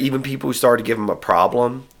that even people who started to give him a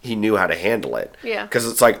problem, he knew how to handle it. Yeah. Because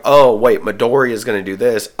it's like, oh, wait, Midoriya is going to do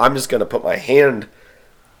this. I'm just going to put my hand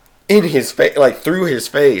in his face, like, through his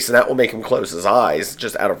face, and that will make him close his eyes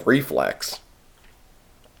just out of reflex.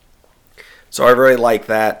 So I really like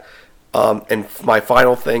that. And my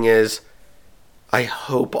final thing is, I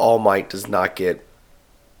hope All Might does not get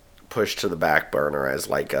pushed to the back burner as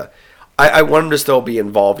like a... I want him to still be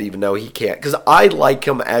involved even though he can't. Because I like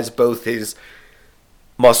him as both his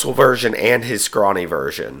muscle version and his scrawny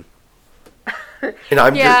version.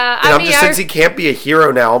 And since he can't be a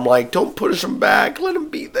hero now, I'm like, don't push him back. Let him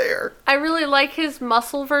be there. I really like his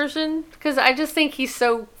muscle version because I just think he's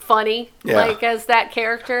so funny, Yeah. like as that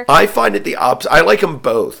character. I find it the opposite. I like him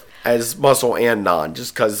both as muscle and non,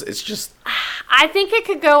 just because it's just... I think it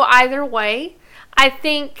could go either way. I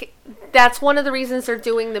think that's one of the reasons they're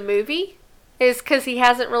doing the movie, is because he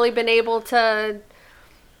hasn't really been able to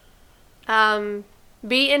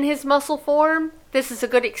be in his muscle form. This is a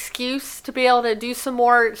good excuse to be able to do some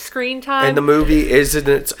more screen time. And the movie is in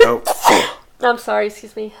its own... I'm sorry,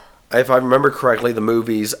 excuse me. If I remember correctly, the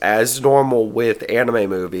movie's as normal with anime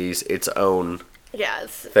movies, its own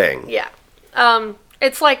thing. Yeah.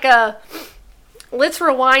 It's like let's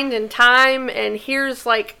rewind in time and here's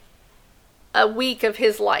like a week of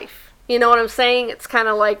his life. You know what I'm saying? It's kind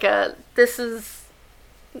of like this is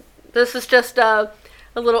just a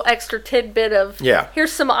little extra tidbit of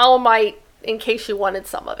here's some All Might in case you wanted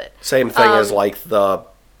some of it. Same thing as like the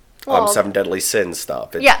 7 Deadly Sins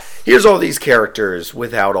stuff. Yes. Here's all these characters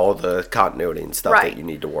without all the continuity and stuff that you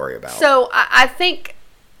need to worry about. So I think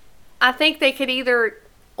they could either,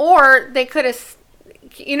 or they could have,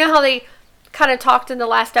 you know how they kind of talked in the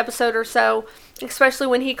last episode or so, especially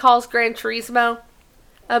when he calls Gran Turismo,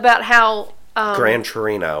 about how... Gran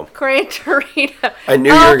Torino. I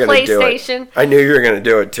knew you were going to do it. I knew you were going to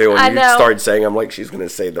do it too. When you started saying, I'm like, she's going to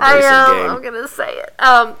say the racing game. I'm going to say it.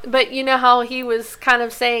 But you know how he was kind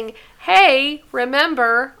of saying, hey,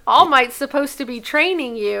 remember, All Might's supposed to be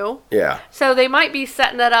training you. Yeah. So they might be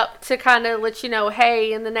setting that up to kind of let you know,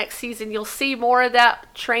 hey, in the next season you'll see more of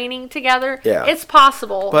that training together. Yeah. It's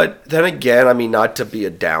possible. But then again, I mean, not to be a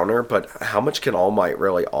downer, but how much can All Might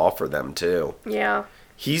really offer them too? Yeah.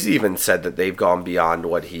 He's even said that they've gone beyond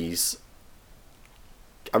what he's...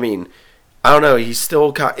 I mean, I don't know. He's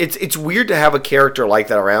still... It's weird to have a character like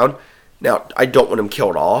that around. Now, I don't want him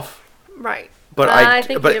killed off. Right. But I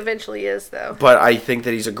think he eventually is, though. But I think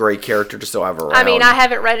that he's a great character to still have around. I mean, I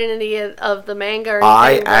haven't read any of the manga or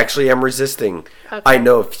anything. I actually am resisting. Okay. I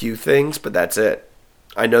know a few things, but that's it.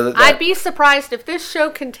 I know that... I'd be surprised if this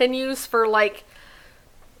show continues for, like,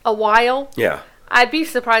 a while. Yeah. I'd be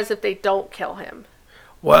surprised if they don't kill him.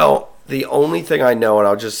 Well, the only thing I know, and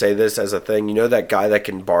I'll just say this as a thing, you know that guy that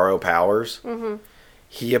can borrow powers? Mm-hmm.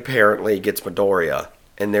 He apparently gets Midoriya,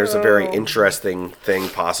 and there's a very interesting thing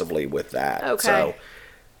possibly with that. Okay. So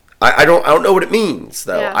I don't know what it means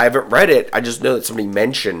though. Yeah. I haven't read it. I just know that somebody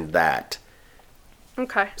mentioned that.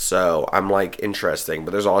 Okay. So I'm like, interesting.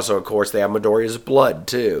 But there's also, of course, they have Midoriya's blood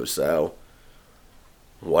too. So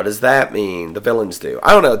what does that mean? The villains do.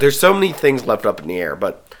 I don't know. There's so many things left up in the air,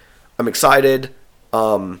 but I'm excited.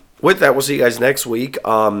 With that, we'll see you guys next week.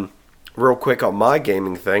 Real quick on my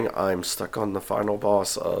gaming thing, I'm stuck on the final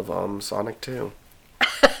boss of Sonic 2.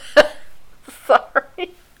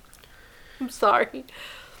 Sorry. I'm sorry.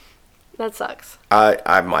 That sucks.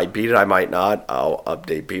 I might beat it, I might not. I'll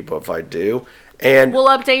update people if I do. And we'll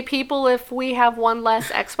update people if we have one less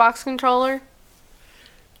Xbox controller.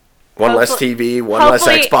 One less TV, one less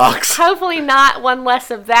Xbox. Hopefully not one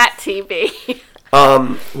less of that TV.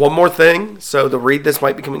 One more thing. So the Read This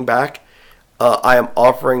might be coming back. I am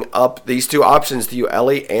offering up these two options to you,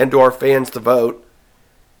 Ellie, and to our fans to vote.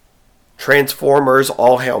 Transformers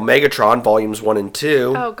All Hail Megatron Volumes 1 and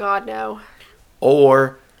 2. Oh, God, no.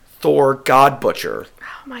 Or Thor God Butcher.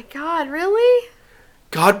 Oh, my God, really?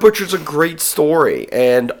 God Butcher's a great story,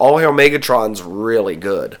 and All Hail Megatron's really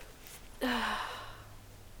good.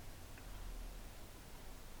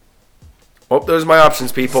 Well, those are my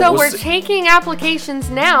options, people. So we're taking applications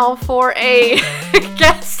now for a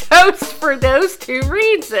guest host for those two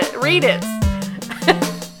Read It.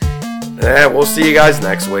 Yeah, we'll see you guys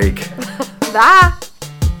next week. Bye.